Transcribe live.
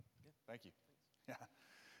Thank you. Yeah.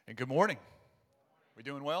 And good morning. We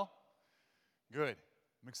doing well? Good.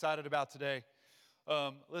 I'm excited about today.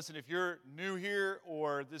 Listen, if you're new here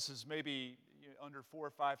or this is maybe under 4 or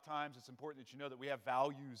 5 times, it's important that you know that we have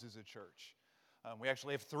values as a church. We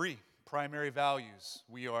actually have 3 primary values.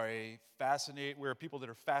 We're people that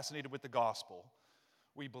are fascinated with the gospel.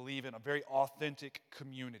 We believe in a very authentic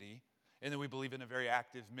community. And then we believe in a very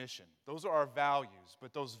active mission. Those are our values,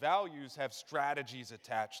 but those values have strategies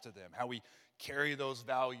attached to them, how we carry those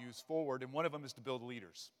values forward, and one of them is to build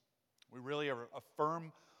leaders. We really are a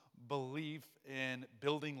firm belief in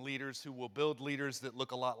building leaders who will build leaders that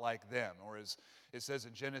look a lot like them, or as it says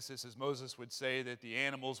in Genesis, as Moses would say, that the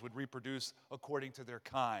animals would reproduce according to their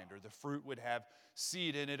kind, or the fruit would have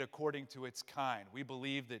seed in it according to its kind. We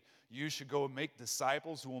believe that you should go and make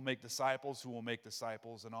disciples who will make disciples who will make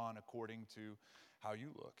disciples, and on according to how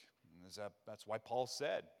you look. And that's why Paul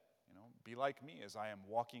said, be like me as I am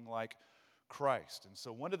walking like Christ. And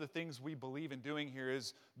so one of the things we believe in doing here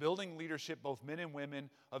is building leadership, both men and women,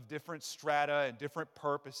 of different strata and different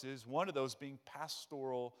purposes, one of those being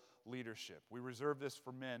pastoral leadership. We reserve this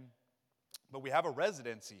for men, but we have a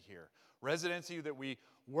residency here. Residency that we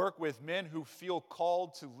work with men who feel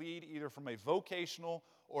called to lead either from a vocational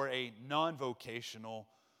or a non-vocational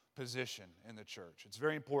position in the church. It's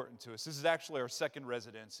very important to us. This is actually our second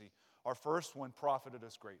residency. Our first one profited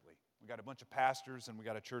us greatly. We got a bunch of pastors and we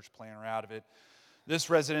got a church planner out of it. This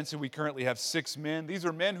residency, we currently have 6 men. These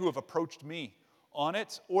are men who have approached me on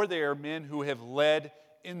it, or they are men who have led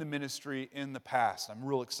in the ministry in the past. I'm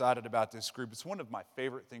real excited about this group. It's one of my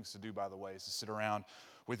favorite things to do, by the way, is to sit around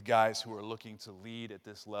with guys who are looking to lead at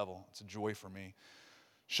this level. It's a joy for me.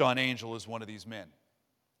 Sean Angel is one of these men.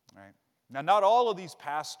 All right. Now, not all of these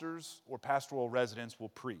pastors or pastoral residents will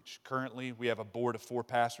preach. Currently, we have a board of 4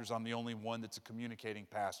 pastors. I'm the only one that's a communicating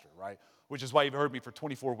pastor, right? Which is why you've heard me for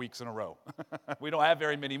 24 weeks in a row. We don't have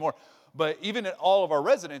very many more. But even in all of our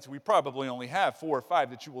residents, we probably only have 4 or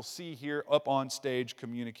 5 that you will see here up on stage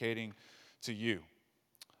communicating to you.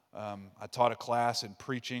 I taught a class in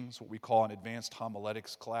preaching. It's what we call an advanced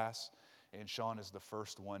homiletics class. And Sean is the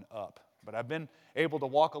first one up. But I've been able to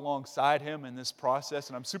walk alongside him in this process,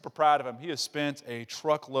 and I'm super proud of him. He has spent a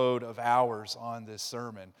truckload of hours on this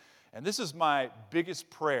sermon. And this is my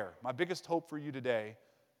biggest prayer, my biggest hope for you today,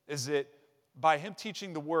 is that by him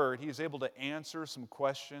teaching the Word, he is able to answer some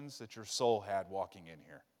questions that your soul had walking in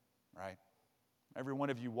here, right? Every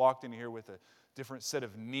one of you walked in here with a different set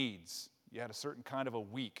of needs. You had a certain kind of a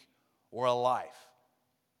week or a life.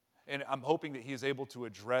 And I'm hoping that he is able to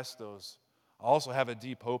address those. I also have a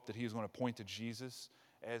deep hope that he is going to point to Jesus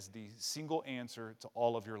as the single answer to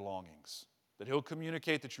all of your longings. That he'll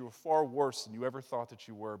communicate that you are far worse than you ever thought that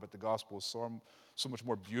you were, but the gospel is so much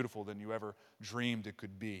more beautiful than you ever dreamed it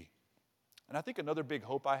could be. And I think another big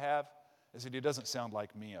hope I have is that he doesn't sound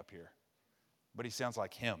like me up here, but he sounds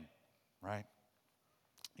like him, right?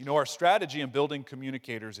 Our strategy in building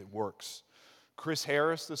communicators, it works. Chris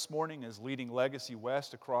Harris this morning is leading Legacy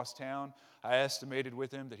West across town. I estimated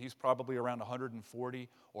with him that he's probably around 140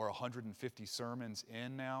 or 150 sermons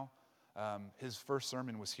in now. His first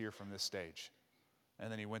sermon was here from this stage.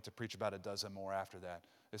 And then he went to preach about a dozen more after that.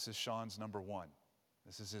 This is Sean's number 1.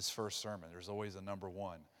 This is his first sermon. There's always a number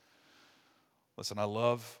 1. Listen, I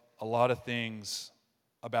love a lot of things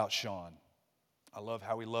about Sean. I love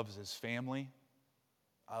how he loves his family.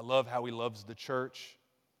 I love how he loves the church.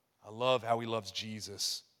 I love how he loves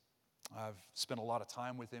Jesus. I've spent a lot of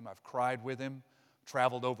time with him. I've cried with him,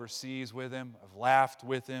 traveled overseas with him. I've laughed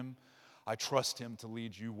with him. I trust him to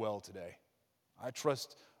lead you well today. I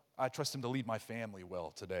trust him to lead my family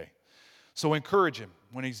well today. So encourage him.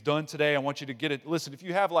 When he's done today, I want you to get it. Listen, if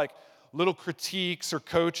you have like little critiques or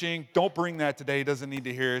coaching, don't bring that today. He doesn't need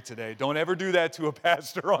to hear it today. Don't ever do that to a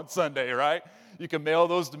pastor on Sunday, right? You can mail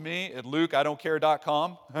those to me at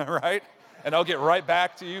lukeidon'tcare.com, right? And I'll get right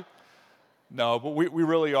back to you. No, but we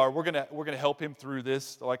really are. We're gonna help him through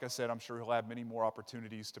this. Like I said, I'm sure he'll have many more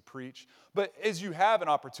opportunities to preach. But as you have an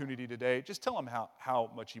opportunity today, just tell him how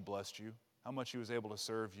much he blessed you, how much he was able to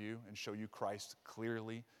serve you and show you Christ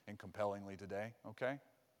clearly and compellingly today, okay?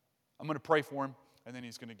 I'm going to pray for him, and then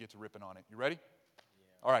he's going to get to ripping on it. You ready?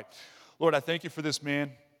 Yeah. All right. Lord, I thank you for this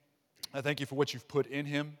man. I thank you for what you've put in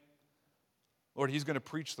him. Lord, he's going to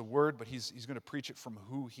preach the word, but he's going to preach it from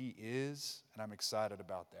who he is, and I'm excited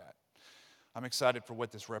about that. I'm excited for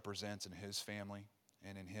what this represents in his family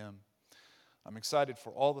and in him. I'm excited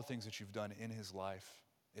for all the things that you've done in his life.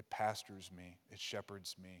 It pastors me. It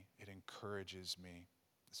shepherds me. It encourages me.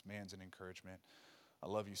 This man's an encouragement. I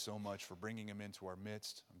love you so much for bringing him into our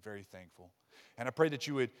midst. I'm very thankful. And I pray that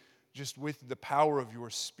you would, just with the power of your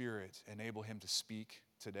Spirit, enable him to speak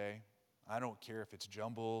today. I don't care if it's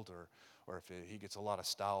jumbled or if he gets a lot of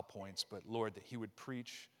style points, but Lord, that he would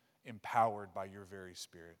preach empowered by your very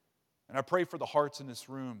Spirit. And I pray for the hearts in this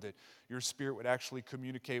room that your Spirit would actually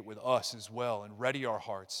communicate with us as well and ready our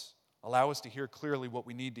hearts. Allow us to hear clearly what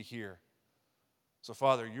we need to hear. So,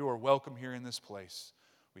 Father, you are welcome here in this place.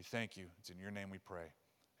 We thank you. It's in your name we pray.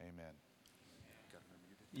 Amen.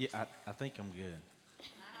 Yeah, I think I'm good.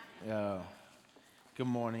 Good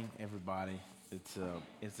morning, everybody.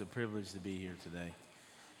 It's a privilege to be here today.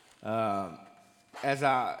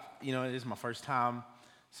 It is my first time,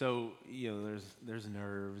 so there's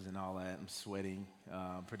nerves and all that. I'm sweating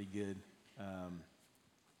pretty good.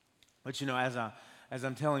 But as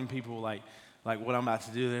I'm telling people like what I'm about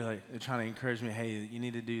to do, they're trying to encourage me. Hey, you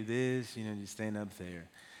need to do this. You stand up there.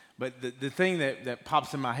 But the thing that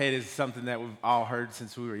pops in my head is something that we've all heard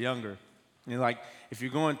since we were younger. If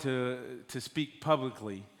you're going to speak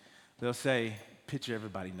publicly, they'll say, picture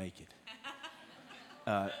everybody naked.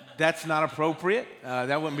 That's not appropriate.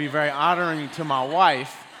 That wouldn't be very honoring to my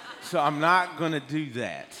wife. So I'm not going to do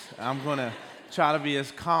that. I'm going to try to be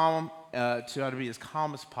as calm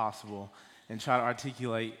as possible and try to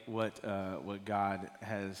articulate what God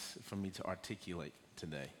has for me to articulate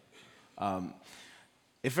today.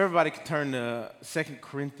 If everybody could turn to 2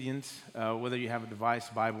 Corinthians, whether you have a device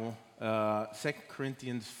Bible, 2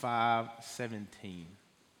 Corinthians 5:17.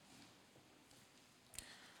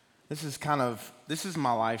 This is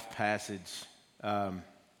my life passage. I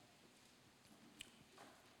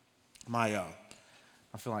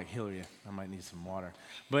feel like Hillary. I might need some water.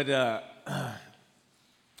 But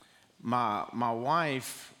my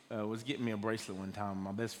wife was getting me a bracelet one time.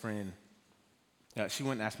 My best friend, she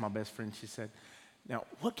went and asked my best friend. She said, "Now,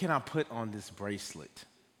 what can I put on this bracelet?"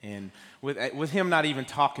 And with him not even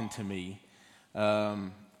talking to me,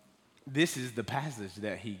 this is the passage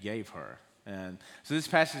that he gave her. And so this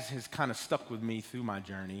passage has kind of stuck with me through my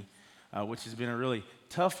journey, which has been a really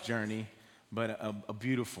tough journey, but a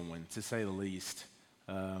beautiful one, to say the least.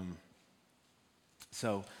 Let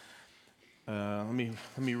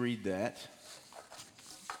me read that.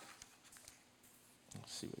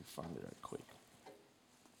 Let's see if we can find it right quick.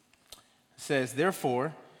 It says,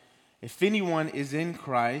 "Therefore, if anyone is in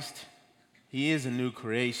Christ, he is a new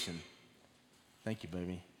creation." Thank you,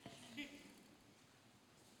 baby.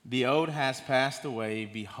 "The old has passed away,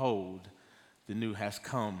 behold, the new has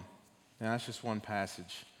come." Now, that's just one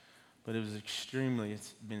passage, but it's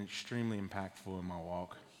been extremely impactful in my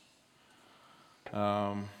walk.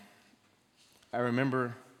 I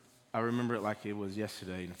remember it like it was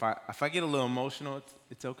yesterday. And if I get a little emotional,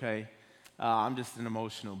 it's okay. I'm just an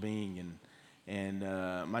emotional being, and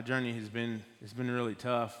my journey has been really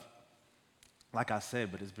tough, like I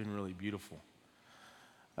said, but it's been really beautiful.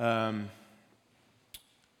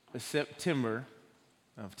 September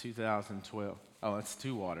of 2012. Oh, that's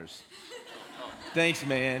two waters. Thanks,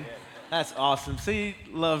 man. That's awesome. See,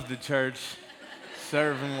 love the church,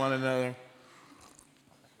 serving one another.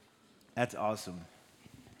 That's awesome.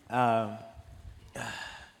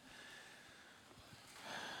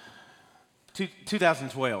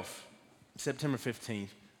 2012, September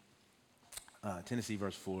 15th, Tennessee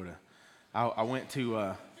versus Florida. I went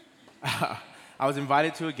to, I was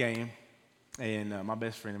invited to a game, and my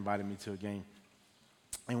best friend invited me to a game.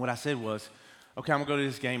 And what I said was, okay, I'm going to go to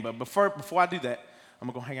this game, but before I do that, I'm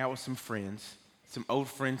going to go hang out with some friends, some old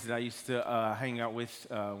friends that I used to hang out with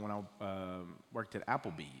when I worked at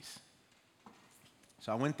Applebee's.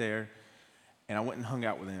 So I went there, and I went and hung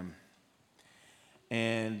out with them.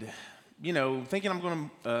 And, thinking I'm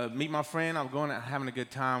going to meet my friend, I'm going out having a good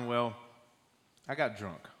time. Well, I got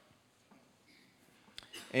drunk.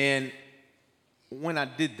 And when I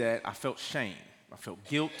did that, I felt shame. I felt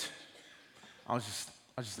guilt. I was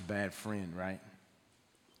just a bad friend, right?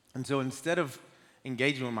 And so instead of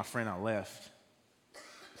engaging with my friend, I left.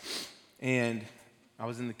 And I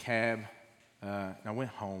was in the cab, and I went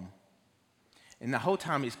home. And the whole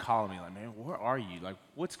time he's calling me, like, "Man, where are you? Like,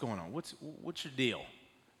 what's going on? What's your deal?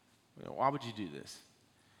 Why would you do this?"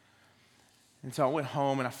 And so I went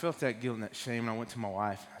home, and I felt that guilt and that shame, and I went to my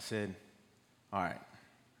wife. I said, "All right,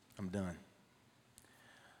 I'm done.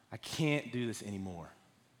 I can't do this anymore.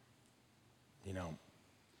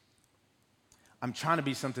 I'm trying to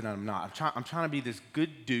be something that I'm not. I'm trying to be this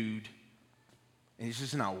good dude, and it's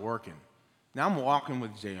just not working." Now I'm walking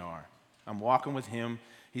with JR. I'm walking with him.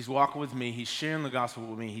 He's walking with me. He's sharing the gospel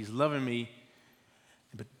with me. He's loving me.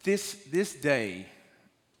 But this day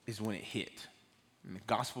is when it hit, and the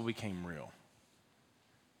gospel became real.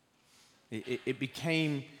 It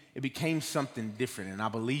became something different, and I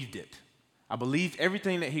believed it. I believed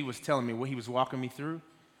everything that he was telling me, what he was walking me through.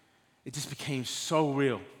 It just became so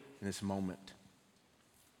real. in this moment.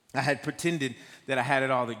 I had pretended that I had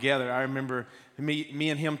it all together. I remember me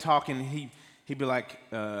and him talking. He'd be like,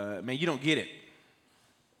 man, you don't get it.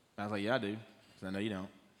 I was like, yeah, I do. He said, no, you don't.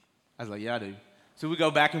 I was like, yeah, I do. So we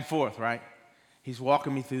go back and forth, right? He's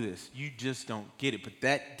walking me through this. You just don't get it. But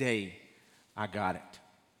that day, I got it.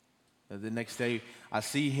 The next day, I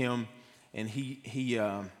see him, and he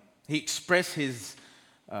expressed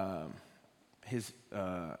the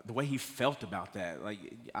way he felt about that. Like,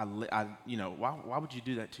 why would you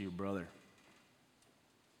do that to your brother?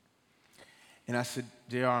 And I said,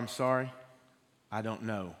 JR, I'm sorry. I don't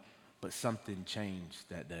know, but something changed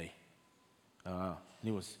that day. And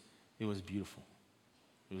it was beautiful.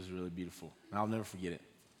 It was really beautiful. And I'll never forget it.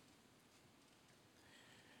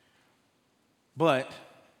 But,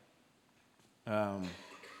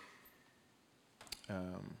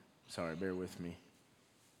 sorry, bear with me.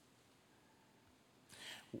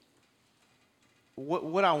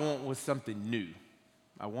 What I want was something new.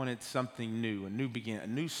 I wanted something new, a new beginning, a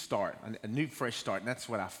new start, a new fresh start. And that's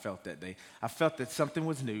what I felt that day. I felt that something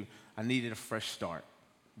was new. I needed a fresh start.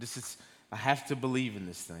 I have to believe in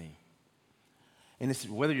this thing. And it's,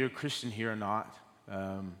 whether you're a Christian here or not,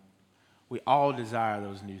 we all desire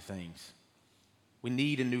those new things. We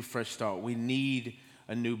need a new fresh start. We need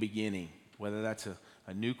a new beginning, whether that's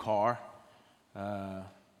a new car, a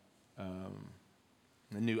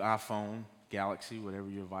new iPhone, Galaxy, whatever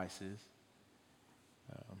your vice is,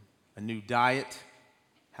 a new diet,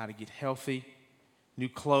 how to get healthy, new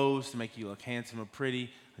clothes to make you look handsome or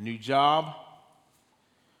pretty, a new job,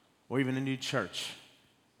 or even a new church.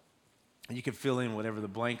 And you can fill in whatever the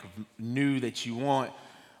blank of new that you want,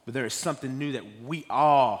 but there is something new that we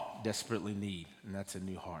all desperately need, and that's a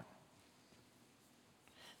new heart.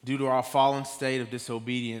 Due to our fallen state of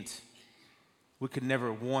disobedience, we could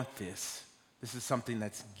never want this. This is something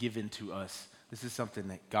that's given to us. This is something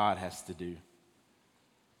that God has to do.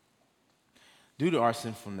 Due to our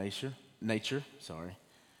sinful nature,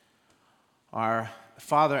 our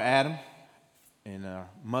father Adam and our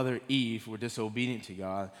mother Eve were disobedient to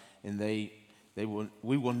God, and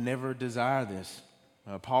we will never desire this.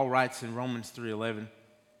 Paul writes in Romans 3:11,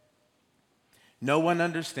 no one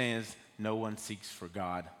understands, no one seeks for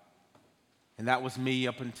God. And that was me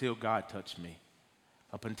up until God touched me,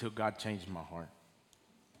 up until God changed my heart.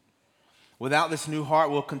 Without this new heart,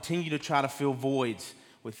 we'll continue to try to fill voids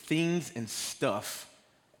with things and stuff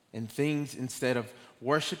and things instead of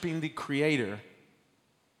worshiping the Creator.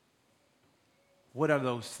 What are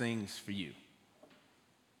those things for you?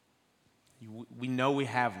 We know we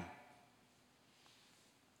have them.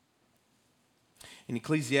 In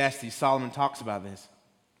Ecclesiastes, Solomon talks about this.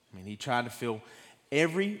 He tried to fill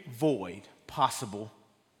every void possible,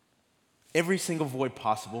 every single void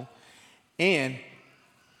possible, and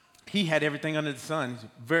he had everything under the sun. He's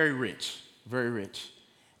very rich, very rich.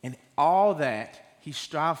 And all that he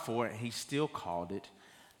strived for, and he still called it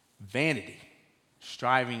vanity,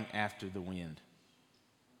 striving after the wind.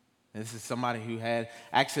 And this is somebody who had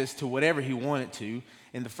access to whatever he wanted to.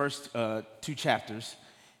 In the first 2 chapters,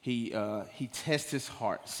 he tests his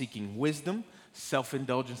heart, seeking wisdom,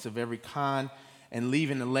 self-indulgence of every kind, and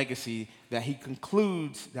leaving a legacy that he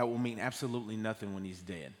concludes that will mean absolutely nothing when he's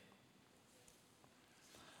dead.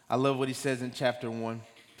 I love what he says in chapter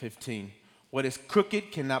 1:15. What is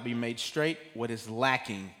crooked cannot be made straight. What is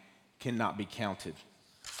lacking cannot be counted.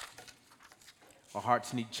 Our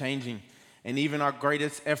hearts need changing, and even our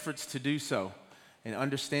greatest efforts to do so and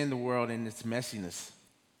understand the world in its messiness.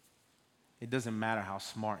 It doesn't matter how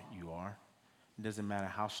smart you are. It doesn't matter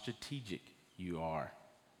how strategic you are.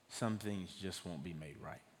 Some things just won't be made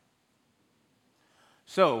right.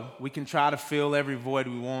 So we can try to fill every void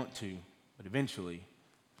we want to, but eventually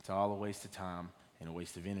it's all a waste of time and a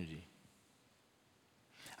waste of energy.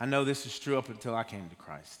 I know this is true up until I came to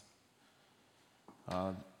Christ.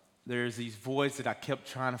 There's these voids that I kept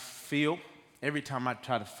trying to fill. Every time I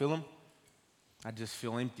try to fill them, I just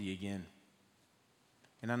feel empty again.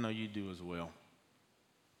 And I know you do as well.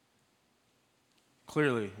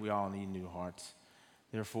 Clearly, we all need new hearts.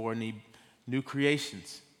 Therefore, need new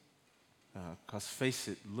creations. Because face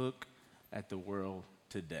it, look at the world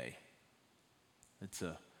today. It's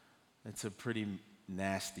a pretty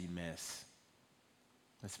nasty mess.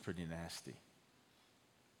 It's pretty nasty.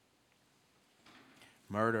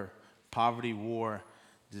 Murder, poverty, war,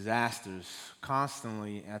 disasters,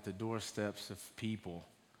 constantly at the doorsteps of people.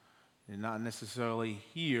 They're not necessarily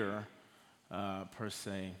here per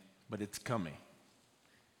se, but it's coming.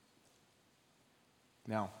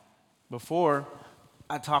 Now, before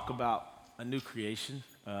I talk about a new creation,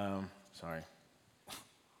 I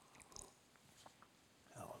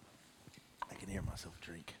can hear myself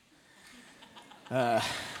drink. I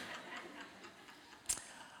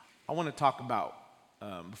want to talk about,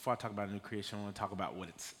 before I talk about a new creation, I want to talk about what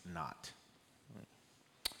it's not.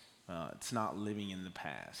 It's not living in the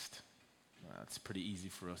past. It's pretty easy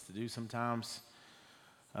for us to do sometimes.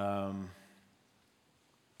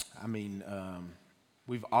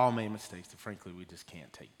 We've all made mistakes that frankly we just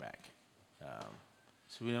can't take back.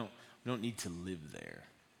 So we don't need to live there.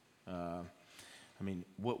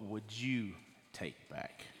 What would you take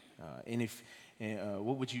back?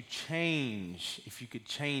 What would you change if you could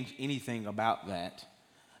change anything about that?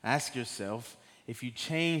 Ask yourself, if you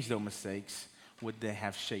change those mistakes, would they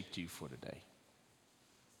have shaped you for today?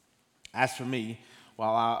 As for me,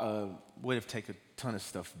 while I would have taken a ton of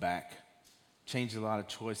stuff back, changed a lot of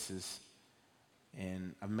choices,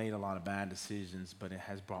 and I've made a lot of bad decisions, but it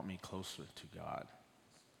has brought me closer to God.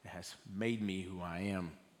 It has made me who I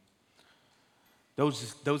am.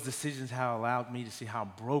 Those decisions have allowed me to see how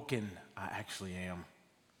broken I actually am,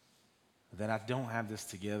 that I don't have this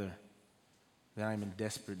together, that I'm in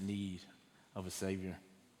desperate need of a Savior.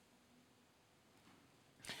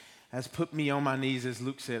 Has put me on my knees, as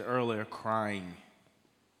Luke said earlier, crying.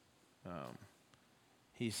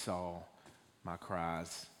 He saw my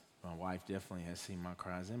cries. My wife definitely has seen my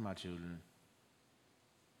cries and my children.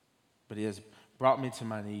 But it has brought me to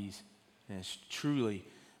my knees, and it's truly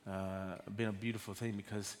been a beautiful thing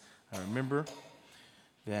because I remember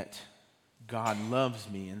that God loves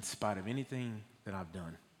me in spite of anything that I've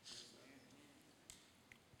done.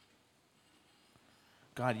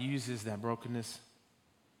 God uses that brokenness,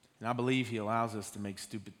 and I believe he allows us to make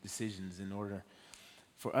stupid decisions in order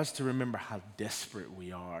for us to remember how desperate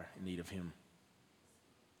we are in need of him.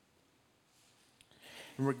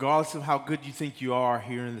 And regardless of how good you think you are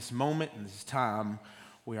here in this moment, in this time,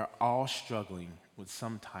 we are all struggling with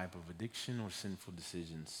some type of addiction or sinful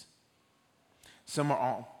decisions. Some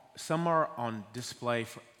are on display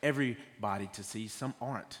for everybody to see, some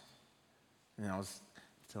aren't. And I was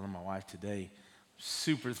telling my wife today,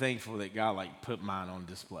 super thankful that God put mine on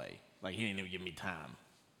display. He didn't even give me time.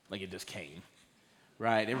 It just came.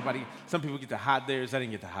 Right? Some people get to hide theirs. I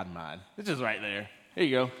didn't get to hide mine. It's just right there. Here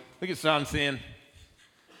you go. Look at Sean's sin.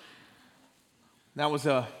 That was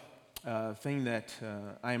a thing that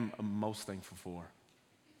I am most thankful for.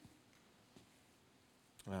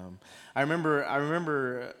 I remember, I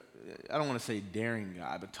don't want to say daring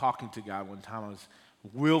God, but talking to God one time. I was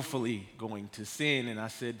willfully going to sin, and I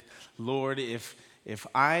said, Lord, if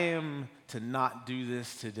I am to not do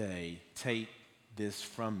this today, take this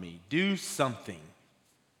from me. Do something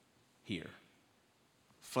here.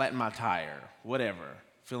 Flatten my tire, whatever.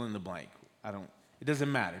 Fill in the blank. It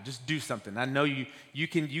doesn't matter. Just do something. I know you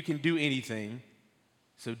can do anything,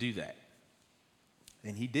 so do that.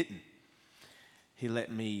 And he didn't. He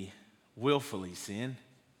let me willfully sin,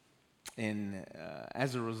 and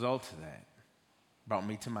as a result of that, brought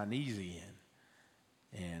me to my knees again.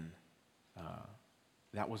 And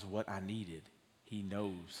that was what I needed. He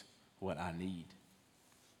knows what I need.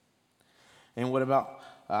 And what about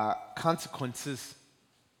consequences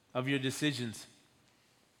of your decisions?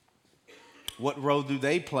 What role do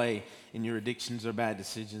they play in your addictions or bad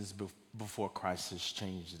decisions before Christ has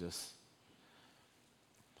changed us?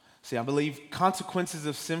 See, I believe consequences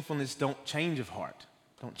of sinfulness don't change a heart.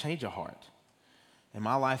 Don't change a heart. In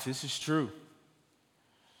my life, this is true.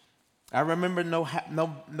 I remember no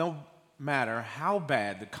matter how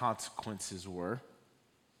bad the consequences were,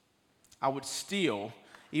 I would still,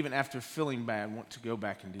 even after feeling bad, want to go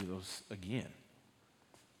back and do those again.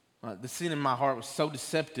 The sin in my heart was so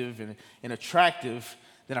deceptive and attractive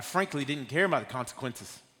that I frankly didn't care about the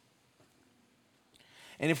consequences.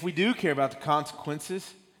 And if we do care about the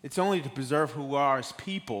consequences, it's only to preserve who we are as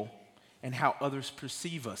people and how others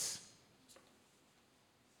perceive us.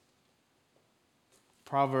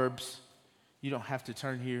 Proverbs, you don't have to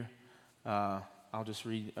turn here. I'll just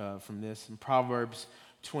read from this. In Proverbs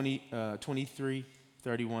 23,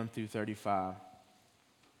 31 through 35.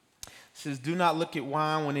 It says, do not look at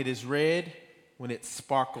wine when it is red, when it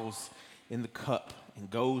sparkles in the cup and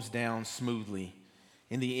goes down smoothly.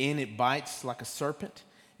 In the end, it bites like a serpent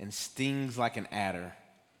and stings like an adder.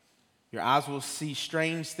 Your eyes will see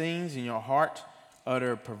strange things, and your heart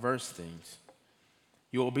utter perverse things.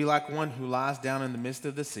 You will be like one who lies down in the midst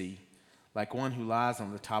of the sea, like one who lies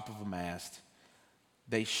on the top of a mast.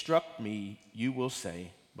 They struck me, you will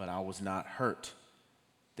say, but I was not hurt.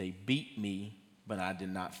 They beat me, but I did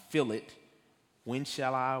not feel it. When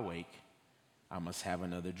shall I awake? I must have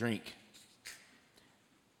another drink.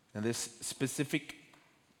 Now, this specific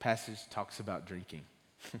passage talks about drinking.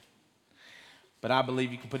 But I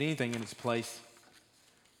believe you can put anything in its place.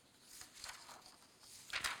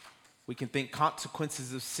 We can think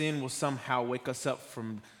consequences of sin will somehow wake us up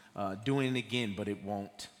from doing it again, but it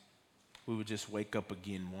won't. We would just wake up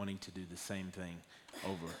again wanting to do the same thing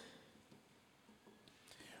over.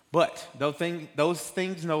 But those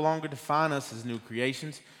things no longer define us as new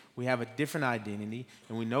creations. We have a different identity,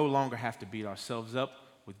 and we no longer have to beat ourselves up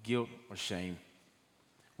with guilt or shame.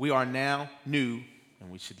 We are now new,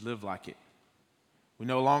 and we should live like it. We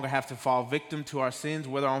no longer have to fall victim to our sins,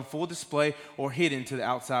 whether on full display or hidden to the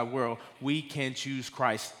outside world. We can choose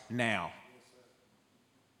Christ now.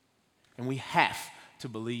 And we have to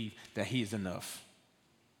believe that he is enough.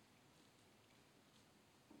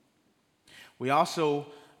 We also,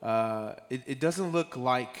 it doesn't look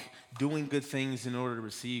like doing good things in order to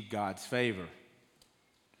receive God's favor.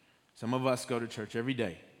 Some of us go to church every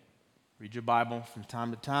day, read your Bible from time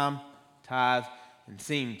to time, tithe, and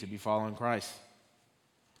seem to be following Christ.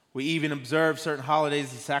 We even observe certain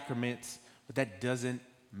holidays and sacraments, but that doesn't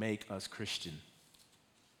make us Christian.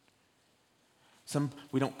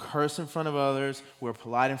 We don't curse in front of others, we're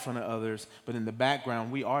polite in front of others, but in the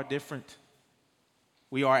background, we are different.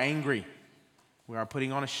 We are angry. We are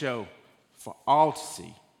putting on a show for all to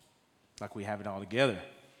see, like we have it all together.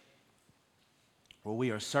 Well,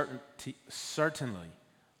 we are certainly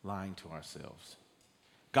lying to ourselves.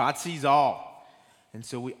 God sees all, and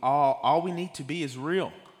so all we need to be is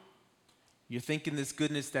real. You're thinking this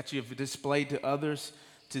goodness that you've displayed to others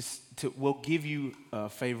will give you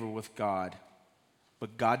favor with God.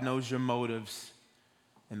 But God knows your motives,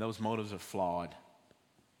 and those motives are flawed.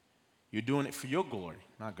 You're doing it for your glory,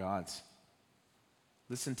 not God's.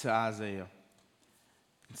 Listen to Isaiah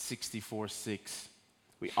 64:6.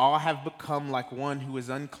 We all have become like one who is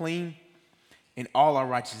unclean, and all our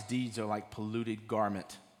righteous deeds are like polluted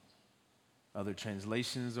garment. Other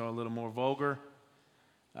translations are a little more vulgar,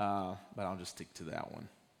 but I'll just stick to that one.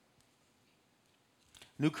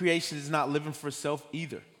 New creation is not living for self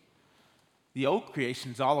either. The old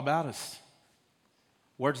creation is all about us.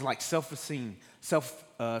 Words like self-esteem,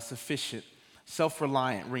 self-sufficient,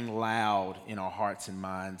 self-reliant ring loud in our hearts and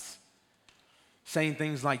minds. Saying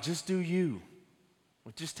things like, just do you,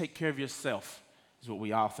 or just take care of yourself is what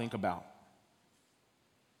we all think about.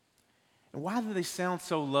 And why do they sound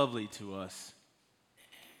so lovely to us?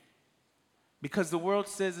 Because the world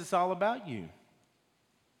says it's all about you.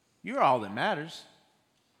 You're all that matters.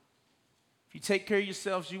 If you take care of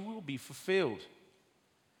yourselves, you will be fulfilled.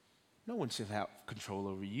 No one should have control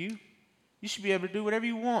over you. You should be able to do whatever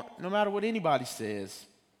you want, no matter what anybody says.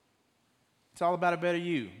 It's all about a better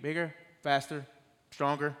you, bigger, faster,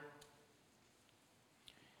 stronger.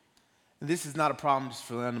 And this is not a problem just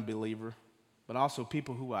for the unbeliever, but also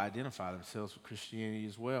people who identify themselves with Christianity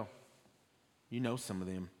as well. You know some of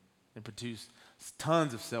them. They produce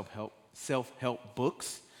tons of self-help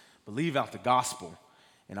books, but leave out the gospel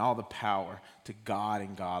and all the power to God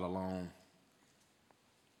and God alone.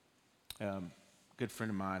 Good friend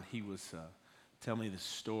of mine, he was telling me this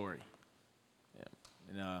story. Yeah.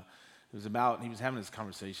 And he was having this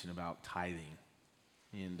conversation about tithing.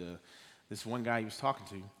 And this one guy he was talking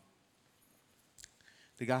to,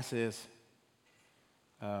 the guy says,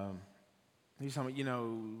 he's talking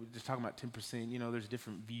about, just talking about 10%, there's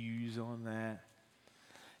different views on that.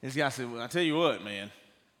 And this guy said, well, I tell you what, man,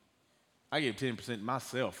 I gave 10%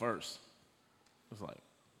 myself first. I was like,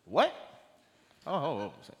 what?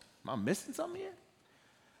 Oh. Am I missing something here?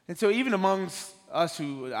 And so even amongst us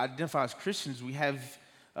who identify as Christians, we have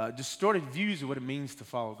distorted views of what it means to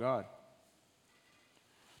follow God.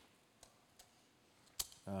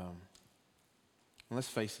 And let's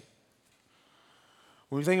face it.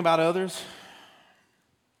 When we think about others,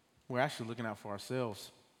 we're actually looking out for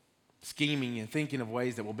ourselves, scheming and thinking of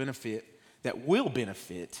ways that will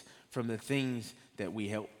benefit from the things that we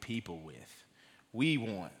help people with. We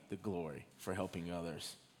want the glory for helping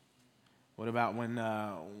others. What about when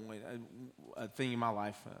a thing in my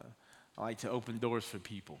life, I like to open doors for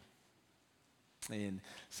people. And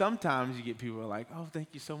sometimes you get people who are like, oh, thank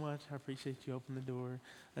you so much. I appreciate you opening the door.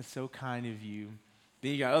 That's so kind of you.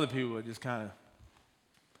 Then you got other people who are just kind of,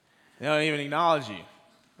 they don't even acknowledge you.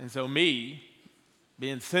 And so me,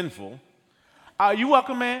 being sinful, you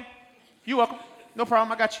welcome, man. You welcome. No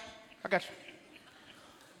problem. I got you.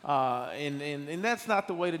 And that's not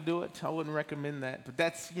the way to do it. I wouldn't recommend that. But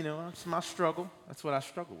that's, it's my struggle. That's what I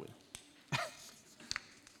struggle with.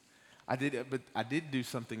 I did do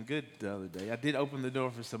something good the other day. I did open the door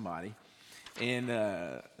for somebody, and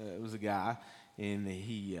it was a guy, and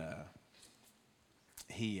he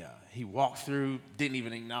walked through, didn't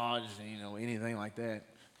even acknowledge, anything like that,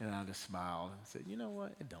 and I just smiled and said, you know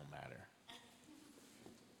what? It don't matter.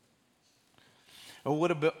 Or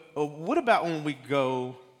what about when we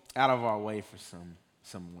go out of our way for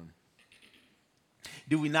someone?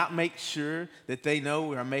 Do we not make sure that they know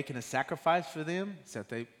we are making a sacrifice for them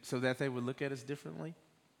so that they would look at us differently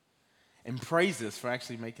and praise us for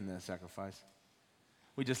actually making that sacrifice?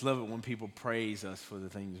 We just love it when people praise us for the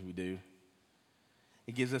things we do.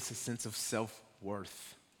 It gives us a sense of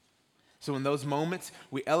self-worth. So in those moments,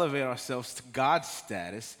 we elevate ourselves to God's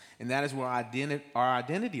status, and that is where our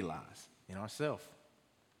identity lies, in ourselves.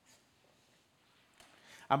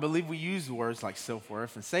 I believe we use words like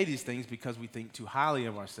self-worth and say these things because we think too highly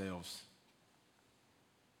of ourselves.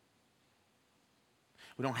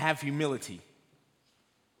 We don't have humility,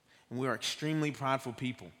 and we are extremely prideful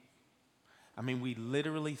people. I mean, we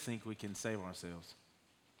literally think we can save ourselves.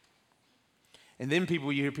 And then you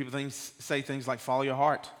hear people say things like, follow your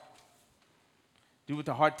heart. Do what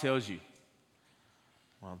the heart tells you.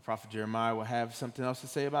 Well, the prophet Jeremiah will have something else to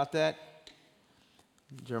say about that.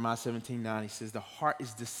 Jeremiah 17:9, he says, the heart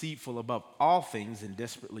is deceitful above all things and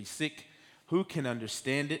desperately sick. Who can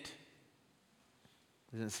understand it?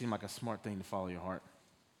 Doesn't seem like a smart thing to follow your heart.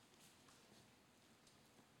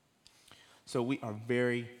 So we are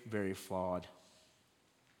very, very flawed.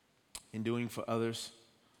 In doing for others,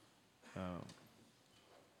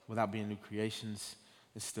 without being new creations,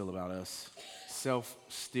 it's still about us. Self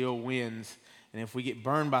still wins. And if we get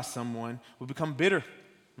burned by someone, we become bitter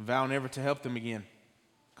and vow never to help them again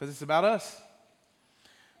because it's about us.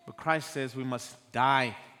 But Christ says we must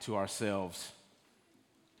die to ourselves.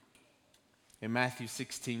 In Matthew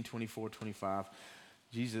 16:24-25,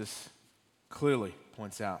 Jesus clearly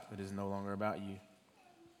points out that it is no longer about you.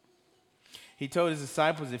 He told his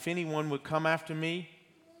disciples, if anyone would come after me,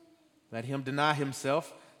 let him deny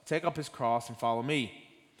himself, take up his cross, and follow me.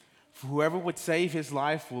 For whoever would save his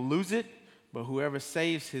life will lose it, but whoever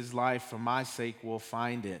saves his life for my sake will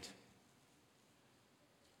find it.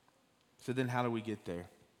 So then how do we get there?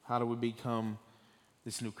 How do we become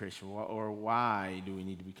this new creation? Or why do we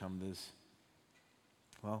need to become this?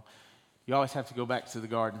 Well, you always have to go back to the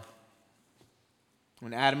garden.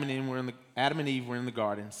 When Adam and Eve were in the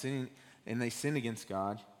garden, sinning, and they sinned against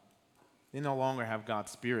God, they no longer have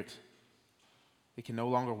God's Spirit. They can no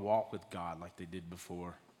longer walk with God like they did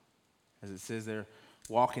before. As it says they're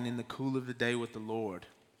walking in the cool of the day with the Lord.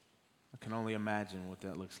 I can only imagine what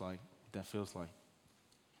that looks like, what that feels like.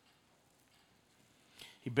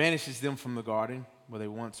 He banishes them from the garden where they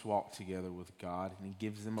once walked together with God, and he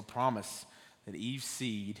gives them a promise that Eve's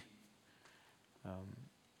seed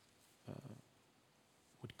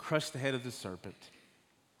would crush the head of the serpent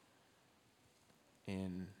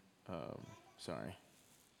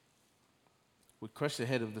would crush the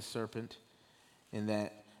head of the serpent, and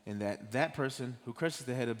that person who crushes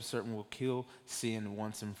the head of the serpent will kill sin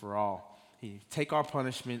once and for all. He take our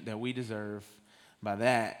punishment that we deserve. By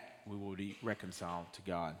that, we will be reconciled to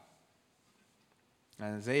God.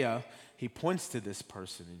 And Isaiah, he points to this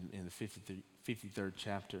person in the 53rd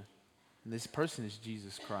chapter. And this person is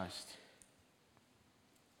Jesus Christ.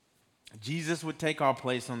 Jesus would take our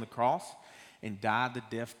place on the cross and die the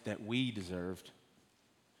death that we deserved.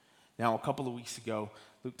 Now, a couple of weeks ago,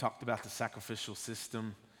 Luke talked about the sacrificial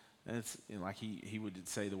system. And it's like he would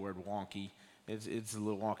say the word wonky. It's a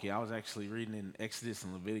little wonky. I was actually reading in Exodus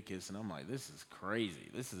and Leviticus, and I'm like, this is crazy.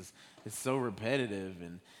 It's so repetitive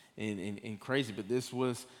and crazy. But this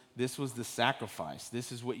was the sacrifice.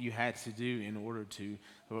 This is what you had to do in order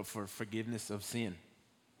for forgiveness of sin.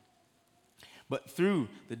 But through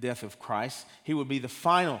the death of Christ, he would be the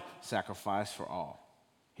final sacrifice for all.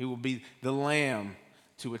 He will be the lamb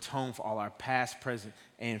to atone for all our past, present,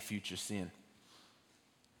 and future sin.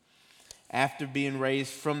 After being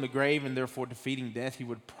raised from the grave and therefore defeating death, he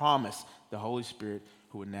would promise the Holy Spirit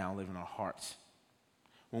who would now live in our hearts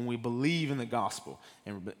when we believe in the gospel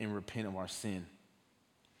and repent of our sin.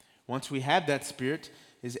 Once we have that Spirit,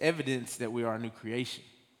 is evidence that we are a new creation,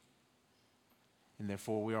 and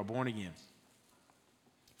therefore we are born again.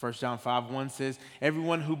 1 John 5:1 says,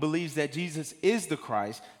 everyone who believes that Jesus is the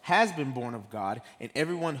Christ has been born of God, and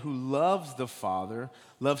everyone who loves the Father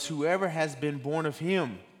loves whoever has been born of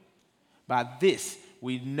him. By this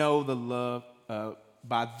we know that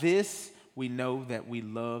we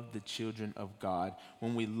love the children of God,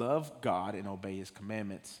 when we love God and obey his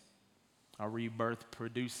commandments. Our rebirth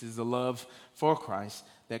produces a love for Christ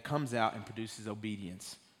that comes out and produces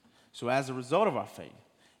obedience. So as a result of our faith,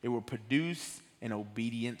 it will produce an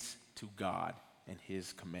obedience to God and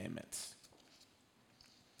his commandments.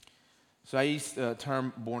 So I use the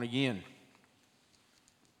term born again.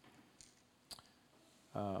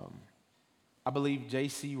 I believe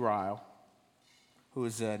J.C. Ryle, who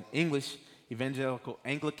is an English evangelical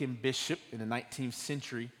Anglican bishop in the 19th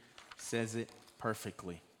century, says it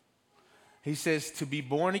perfectly. He says to be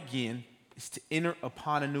born again is to enter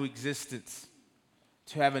upon a new existence,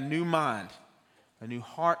 to have a new mind, a new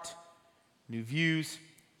heart, new views,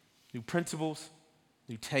 new principles,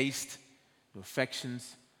 new taste, new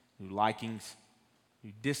affections, new likings,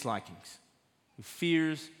 new dislikings, new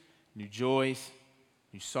fears, new joys,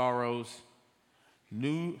 new sorrows,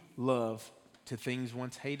 new love to things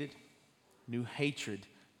once hated, new hatred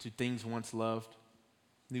to things once loved,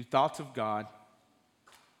 new thoughts of God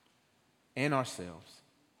and ourselves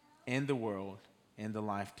and the world and the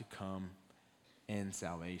life to come and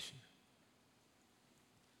salvation.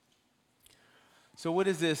 So what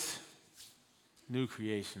does this new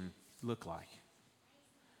creation look like?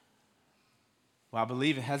 Well, I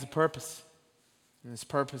believe it has a purpose, and this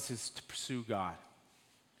purpose is to pursue God.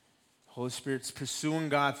 The Holy Spirit's pursuing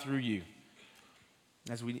God through you.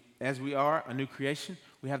 As we are a new creation,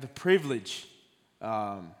 we have the privilege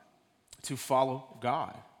to follow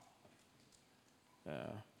God.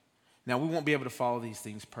 Now, we won't be able to follow these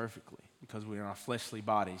things perfectly because we're in our fleshly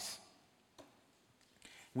bodies.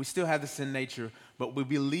 We still have the sin nature, but we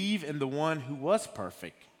believe in the one who was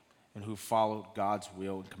perfect and who followed God's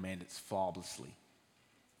will and commandments flawlessly.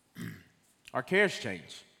 Our cares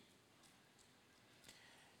change.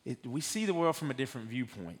 We see the world from a different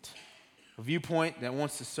viewpoint, a viewpoint that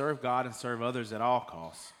wants to serve God and serve others at all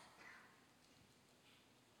costs.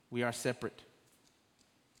 We are separate.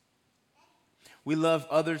 We love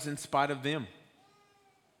others in spite of them.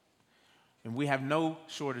 And we have no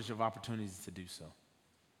shortage of opportunities to do so.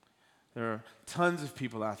 There are tons of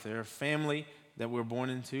people out there, family that we're born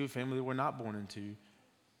into, family that we're not born into,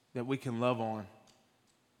 that we can love on,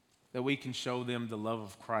 that we can show them the love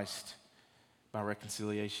of Christ by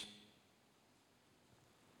reconciliation.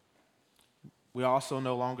 We are also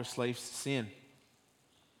no longer slaves to sin.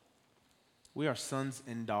 We are sons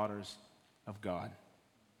and daughters of God.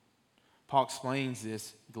 Paul explains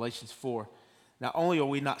this in Galatians 4. Not only are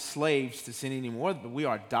we not slaves to sin anymore, but we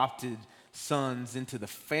are adopted sons into the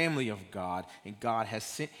family of God, and God has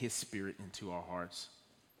sent his Spirit into our hearts.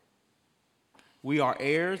 We are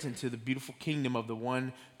heirs into the beautiful kingdom of the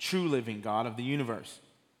one true living God of the universe.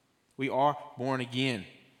 We are born again.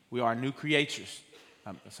 We are new creatures.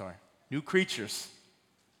 New creatures.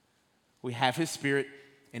 We have his Spirit,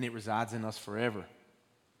 and it resides in us forever.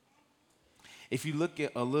 If you look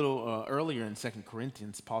at a little earlier in 2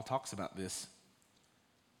 Corinthians, Paul talks about this.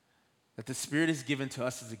 That the Spirit is given to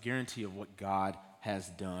us as a guarantee of what God has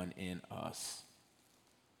done in us.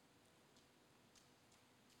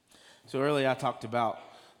 So earlier I talked about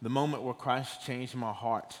the moment where Christ changed my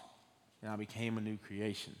heart and I became a new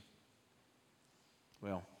creation.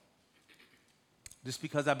 Well, just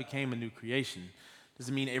because I became a new creation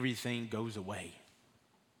doesn't mean everything goes away.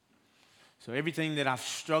 So everything that I've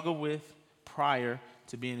struggled with prior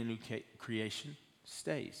to being a new creation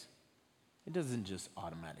stays. It doesn't just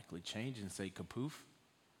automatically change and say kapoof.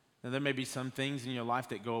 Now, there may be some things in your life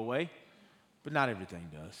that go away, but not everything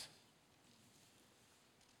does.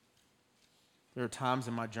 There are times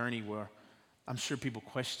in my journey where I'm sure people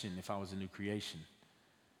question if I was a new creation.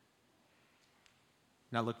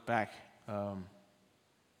 And I look back,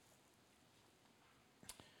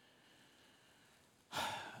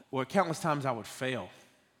 countless times I would fail.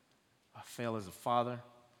 I'd fail as a father.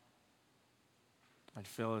 I'd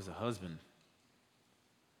fail as a husband.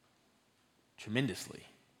 Tremendously.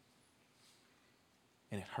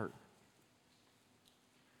 And it hurt.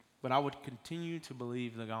 But I would continue to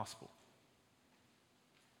believe the gospel.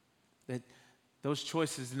 That those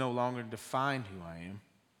choices no longer define who I am.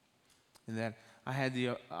 And that I had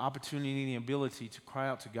the opportunity and the ability to cry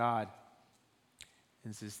out to God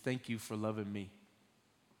and says, thank you for loving me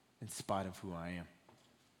in spite of who I am.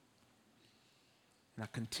 And I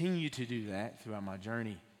continue to do that throughout my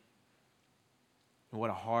journey. And what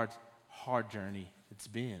a hard journey it's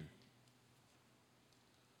been.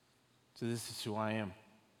 So this is who I am.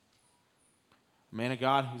 A man of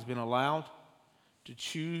God who's been allowed to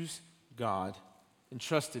choose God and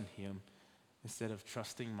trust in him instead of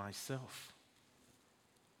trusting myself.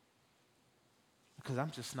 Because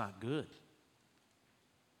I'm just not good.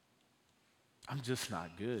 I'm just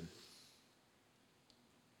not good.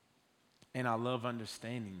 And I love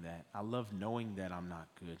understanding that. I love knowing that I'm not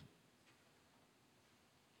good.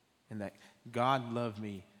 And that God loved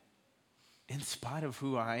me in spite of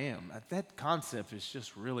who I am. That concept is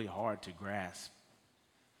just really hard to grasp.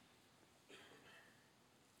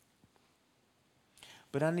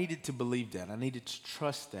 But I needed to believe that. I needed to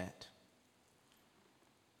trust that.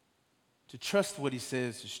 To trust what he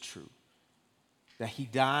says is true. That he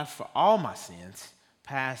died for all my sins,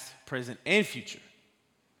 past, present, and future.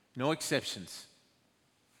 No exceptions.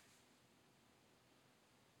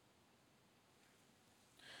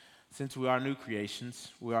 Since we are new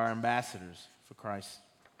creations, we are ambassadors for Christ.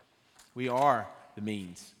 We are the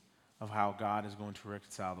means of how God is going to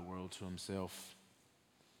reconcile the world to himself.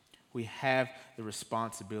 We have the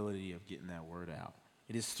responsibility of getting that word out.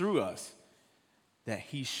 It is through us that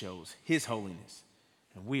he shows his holiness,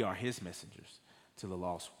 and we are his messengers to the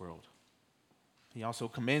lost world. He also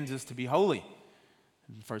commands us to be holy.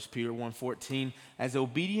 In 1 Peter 1:14, as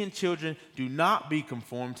obedient children, do not be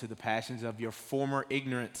conformed to the passions of your former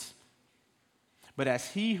ignorance. But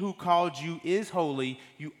as he who called you is holy,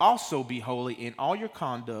 you also be holy in all your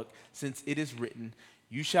conduct, since it is written,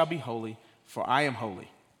 you shall be holy, for I am holy.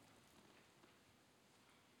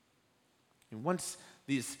 And once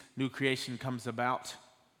this new creation comes about,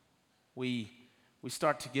 we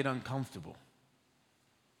start to get uncomfortable.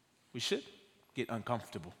 We should get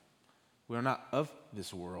uncomfortable. We are not of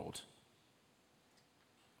this world.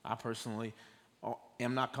 I personally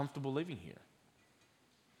am not comfortable living here.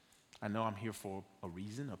 I know I'm here for a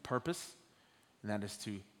reason, a purpose, and that is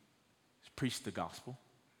to preach the gospel.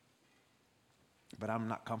 But I'm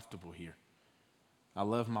not comfortable here. I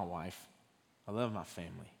love my wife. I love my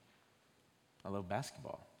family. I love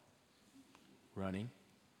basketball, running,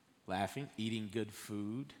 laughing, eating good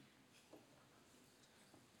food,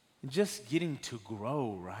 and just getting to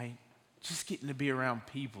grow, right? Just getting to be around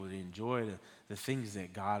people to enjoy the things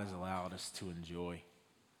that God has allowed us to enjoy.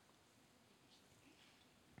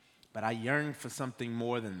 But I yearn for something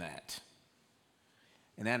more than that,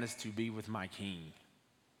 and that is to be with my King.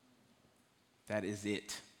 That is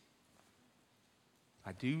it.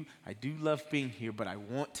 I do love being here, but I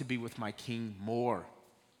want to be with my King more.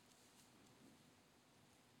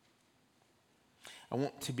 I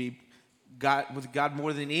want to be with God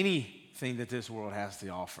more than anything that this world has to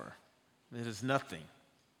offer. It is nothing.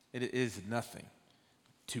 It is nothing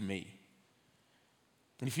to me.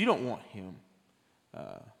 And if you don't want him,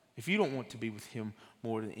 if you don't want to be with him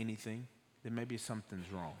more than anything, then maybe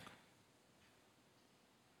something's wrong.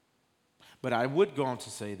 But I would go on to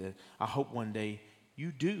say that I hope one day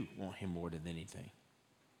you do want him more than anything.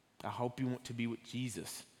 I hope you want to be with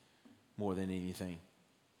Jesus more than anything.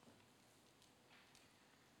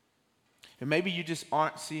 And maybe you just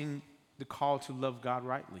aren't seeing the call to love God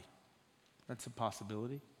rightly. That's a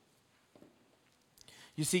possibility.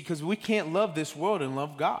 You see, because we can't love this world and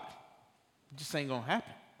love God. It just ain't going to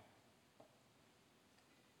happen.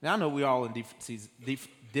 Now, I know we're all in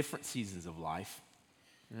different seasons of life.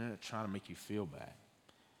 I'm not trying to make you feel bad.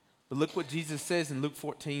 But look what Jesus says in Luke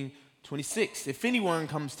 14:26. If anyone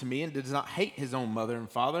comes to me and does not hate his own mother and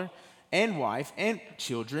father and wife and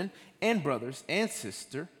children and brothers and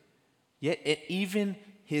sister, yet even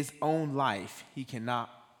his own life, he cannot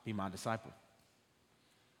be my disciple.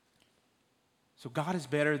 So God is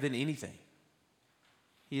better than anything.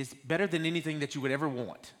 He is better than anything that you would ever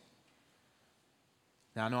want.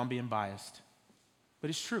 Now, I know I'm being biased, but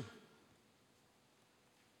it's true.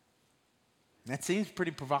 That seems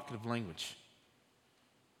pretty provocative language.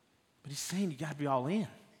 But he's saying you got to be all in.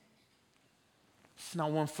 It's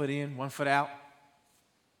not 1 foot in, 1 foot out.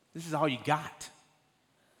 This is all you got.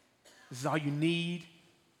 This is all you need.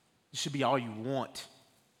 This should be all you want.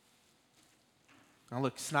 Now,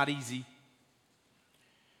 look, it's not easy.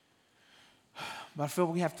 But I feel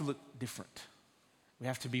we have to look different. We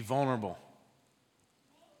have to be vulnerable.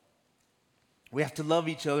 We have to love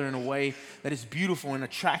each other in a way that is beautiful and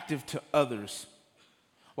attractive to others.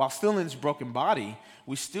 While still in this broken body,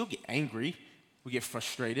 we still get angry, we get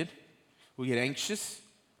frustrated, we get anxious,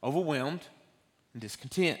 overwhelmed, and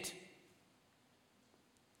discontent.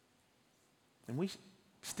 And we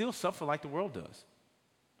still suffer like the world does.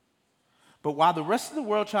 But while the rest of the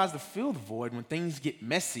world tries to fill the void when things get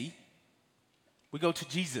messy, we go to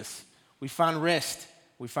Jesus. We find rest.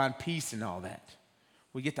 We find peace in all that.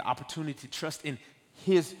 We get the opportunity to trust in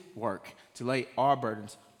his work, to lay our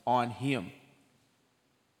burdens on him.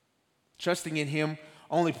 Trusting in him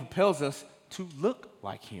only propels us to look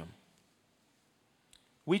like him.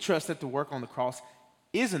 We trust that the work on the cross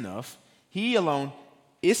is enough. He alone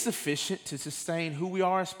is sufficient to sustain who we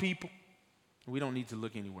are as people. We don't need to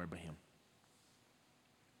look anywhere but him.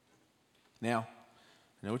 Now,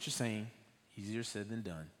 I know what you're saying. Easier said than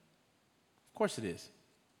done. Of course it is.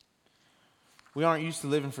 We aren't used to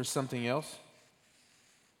living for something else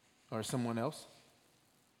or someone else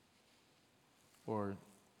or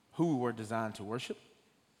who we were designed to worship.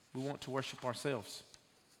 We want to worship ourselves.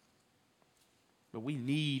 But we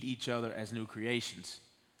need each other as new creations.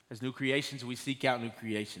 As new creations, we seek out new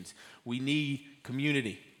creations. We need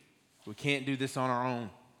community. We can't do this on our own.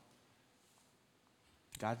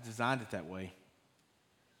 God designed it that way.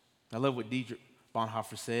 I love what Dietrich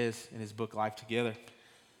Bonhoeffer says in his book, Life Together.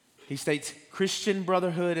 He states, Christian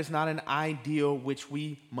brotherhood is not an ideal which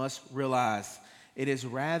we must realize. It is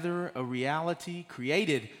rather a reality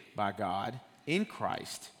created by God in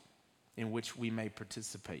Christ in which we may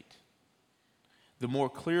participate. The more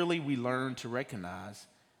clearly we learn to recognize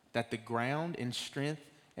that the ground and strength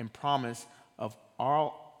and promise of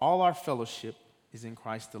all our fellowship is in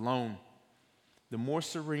Christ alone, the more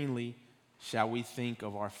serenely shall we think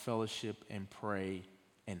of our fellowship and pray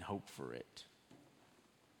and hope for it.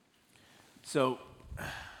 So,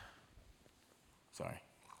 sorry.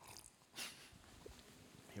 I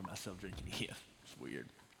hear myself drinking again. It's weird.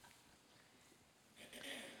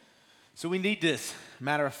 So we need this.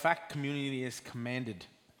 Matter of fact, community is commanded.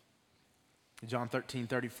 John 13,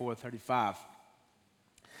 34, 35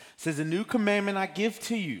 says, a new commandment I give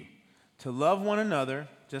to you, to love one another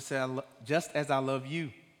just as I love you.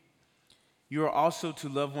 You are also to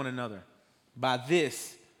love one another. By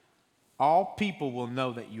this, all people will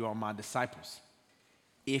know that you are my disciples,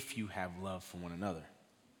 if you have love for one another.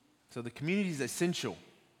 So the community is essential.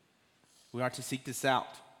 We are to seek this out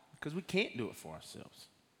because we can't do it for ourselves,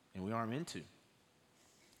 and we aren't meant to.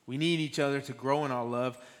 We need each other to grow in our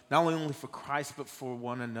love, not only for Christ, but for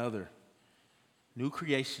one another. New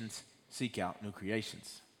creations seek out new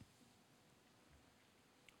creations.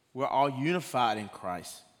 We're all unified in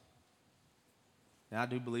Christ. And I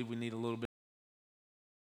do believe we need a little bit.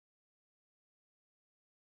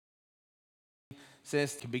 It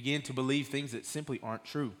says to begin to believe things that simply aren't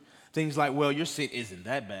true. Things like, well, your sin isn't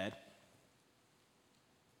that bad.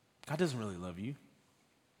 God doesn't really love you.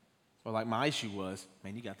 Or like my issue was,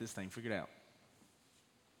 man, you got this thing figured out.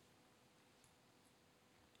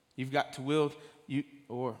 You've got to will,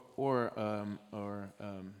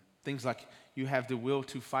 things like you have the will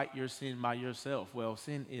to fight your sin by yourself. Well,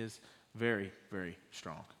 sin is very, very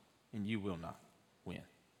strong, and you will not win.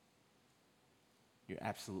 You're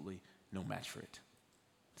absolutely no match for it.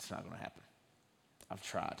 It's not going to happen. I've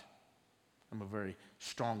tried. I'm a very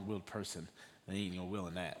strong-willed person, and ain't no will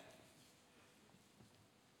in that.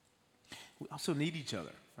 We also need each other,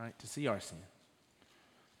 right, to see our sin.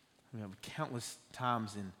 We have countless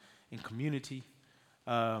times in community.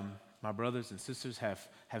 My brothers and sisters have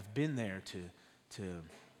been there to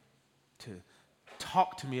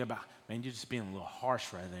talk to me about, man, you're just being a little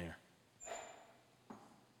harsh right there.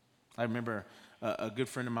 I remember a good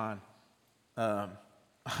friend of mine,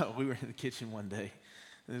 we were in the kitchen one day.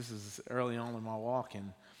 This is early on in my walk,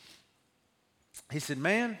 and he said,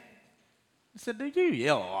 man, dude, you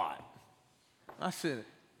yell a lot. I said,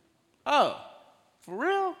 oh, for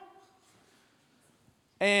real?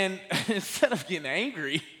 And instead of getting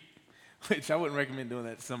angry, which I wouldn't recommend doing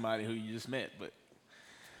that to somebody who you just met, but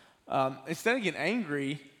instead of getting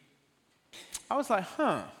angry, I was like,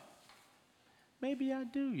 maybe I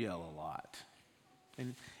do yell a lot.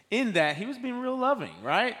 And in that, he was being real loving,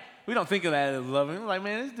 right? We don't think of that as loving. We're like,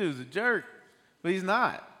 man, this dude's a jerk. But he's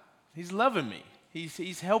not. He's loving me.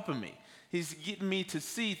 He's helping me. He's getting me to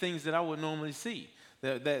see things that I wouldn't normally see,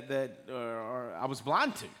 that I was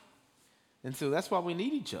blind to. And so that's why we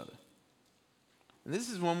need each other. And this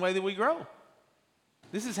is one way that we grow.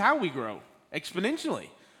 This is how we grow, exponentially.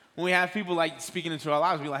 When we have people like speaking into our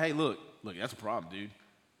lives, we're like, hey, look, that's a problem, dude.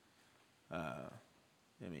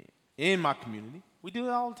 In my community, we do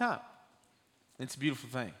it all the time. It's a beautiful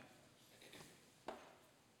thing.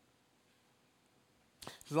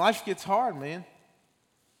 So life gets hard, man.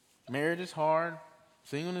 Marriage is hard.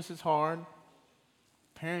 Singleness is hard.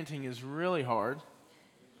 Parenting is really hard.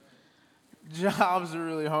 Jobs are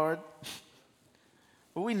really hard.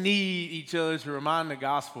 But we need each other to remind each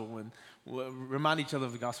other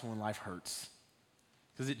of the gospel when life hurts.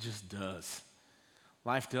 Because it just does.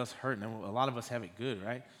 Life does hurt, and a lot of us have it good,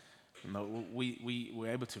 right?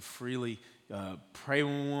 We're able to freely pray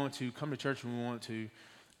when we want to, come to church when we want to,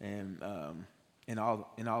 and in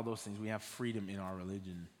all those things, we have freedom in our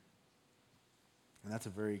religion. And that's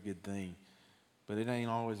a very good thing. But it ain't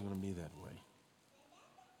always going to be that way.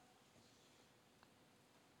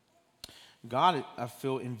 God, I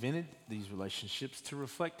feel, invented these relationships to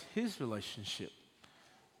reflect his relationship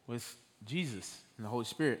with Jesus and the Holy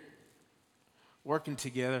Spirit, working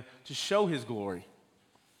together to show his glory.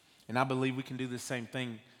 And I believe we can do the same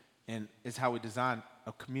thing, and it's how we design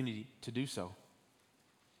a community to do so.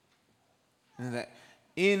 And that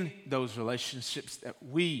in those relationships that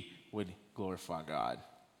we would glorify God.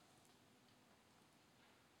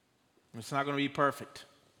 It's not going to be perfect.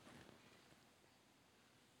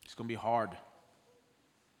 It's going to be hard.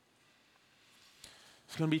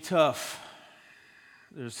 It's going to be tough.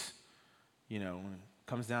 There's, when it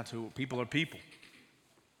comes down to it, people are people.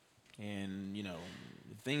 And,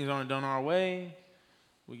 if things aren't done our way,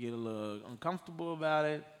 We get a little uncomfortable about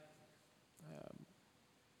it.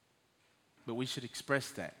 But we should express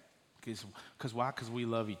that. Because why? Because we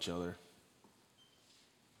love each other.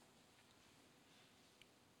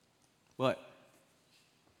 But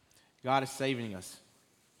God is saving us.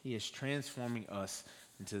 He is transforming us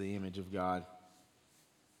into the image of God.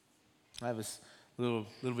 I have this little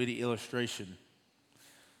bitty illustration.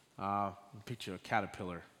 Picture a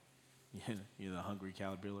caterpillar. You know, the hungry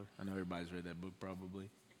caterpillar. I know everybody's read that book probably.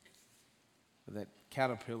 But that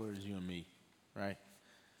caterpillar is you and me, right?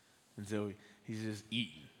 And so he's just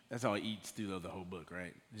eating. That's all he eats through the whole book,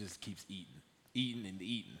 right? He just keeps eating and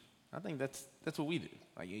eating. I think that's what we do.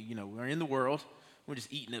 Like, you know, we're in the world. We're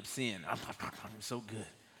just eating up sin. I'm so good.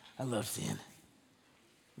 I love sin.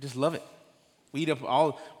 We just love it. We eat up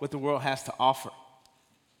all what the world has to offer.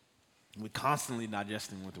 We're constantly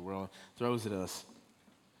digesting what the world throws at us.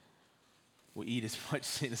 We eat as much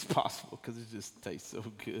sin as possible because it just tastes so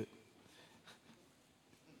good.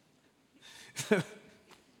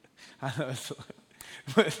 I know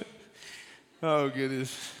but oh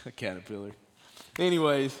goodness, a caterpillar.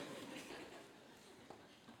 Anyways,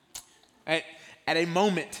 at a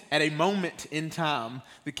moment in time,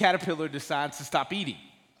 the caterpillar decides to stop eating.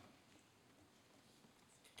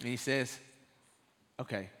 And he says,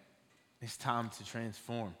 okay, it's time to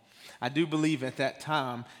transform. I do believe at that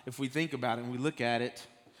time, if we think about it and we look at it,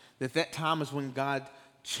 that time is when God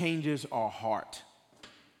changes our heart.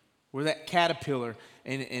 We're that caterpillar,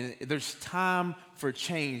 and there's time for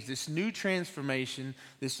change. This new transformation,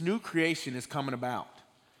 this new creation is coming about.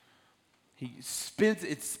 It spins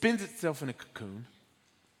itself in a cocoon,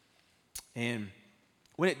 and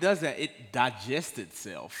when it does that, it digests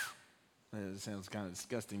itself. It sounds kind of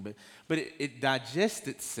disgusting, but it digests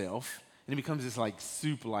itself, and it becomes this like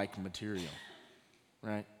soup-like material,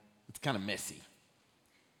 right? It's kind of messy.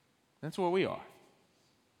 That's where we are.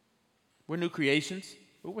 We're new creations,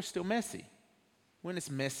 but we're still messy. We're in this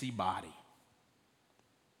messy body.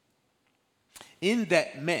 In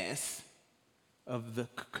that mess of the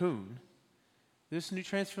cocoon, there's new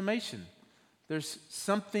transformation. There's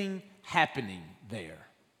something happening there.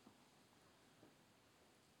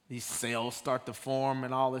 These cells start to form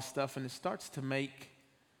and all this stuff, and it starts to make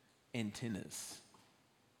antennas,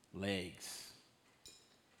 legs.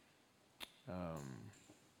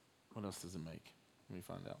 What else does it make? Let me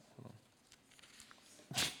find out. Hold on.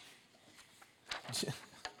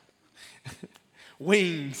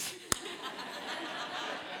 Wings.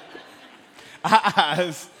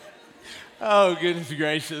 Eyes. Oh, goodness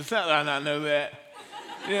gracious. How did I not know that?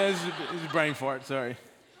 Yeah, it's a brain fart, sorry.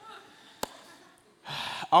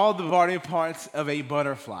 All the body parts of a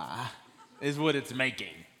butterfly is what it's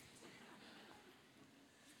making.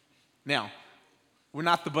 Now, we're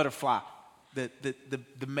not the butterfly,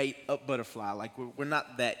 the mate up butterfly. Like, we're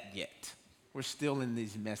not that yet. We're still in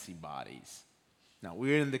these messy bodies. Now,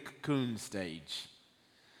 we're in the cocoon stage.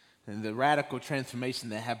 And the radical transformation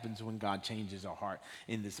that happens when God changes our heart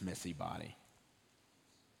in this messy body.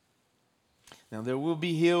 Now, there will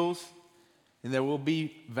be hills and there will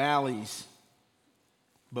be valleys.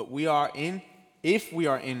 But if we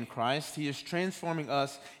are in Christ, He is transforming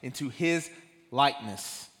us into His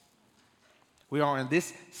likeness. We are on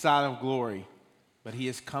this side of glory, but He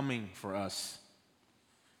is coming for us.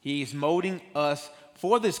 He is molding us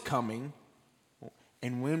for this coming,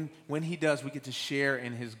 and when He does, we get to share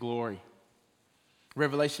in His glory.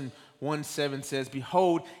 Revelation 1:7 says,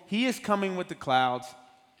 "Behold, He is coming with the clouds,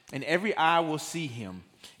 and every eye will see Him,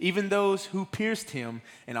 even those who pierced Him,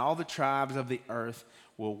 and all the tribes of the earth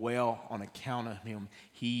will wail on account of Him.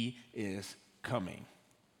 He is coming."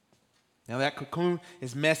 Now that cocoon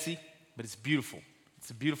is messy, but it's beautiful. It's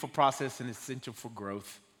a beautiful process and essential for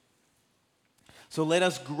growth. So let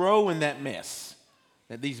us grow in that mess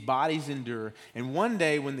that these bodies endure. And one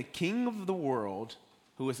day when the King of the world,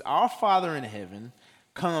 who is our Father in heaven,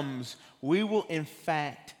 comes, we will in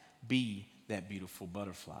fact be that beautiful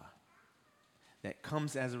butterfly that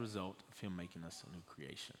comes as a result of Him making us a new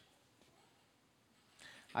creation.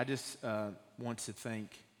 I just want to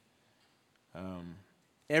thank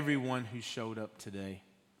everyone who showed up today.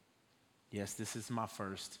 Yes, this is my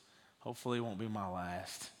first. Hopefully it won't be my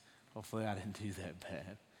last. Hopefully I didn't do that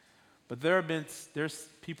bad. But there's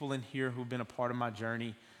people in here who've been a part of my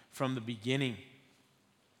journey from the beginning.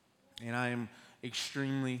 And I am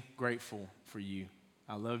extremely grateful for you.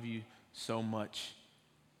 I love you so much.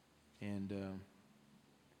 And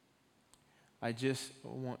I just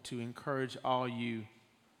want to encourage all you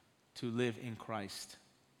to live in Christ.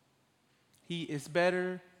 He is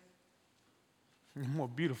better and more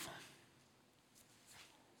beautiful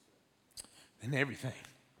than everything.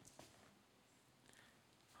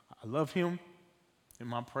 I love him, and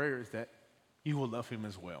my prayer is that you will love him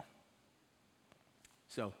as well.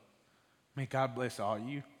 So, may God bless all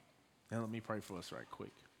you. And let me pray for us right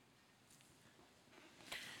quick.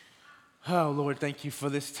 Oh, Lord, thank you for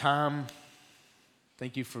this time.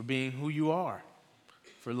 Thank you for being who you are,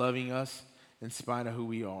 for loving us in spite of who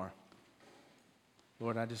we are.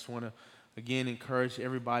 Lord, I just want to, again, encourage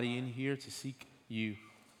everybody in here to seek you,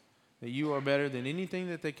 that you are better than anything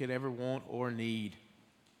that they could ever want or need.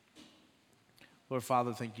 Lord,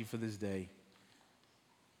 Father, thank you for this day.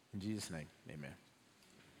 In Jesus' name, amen.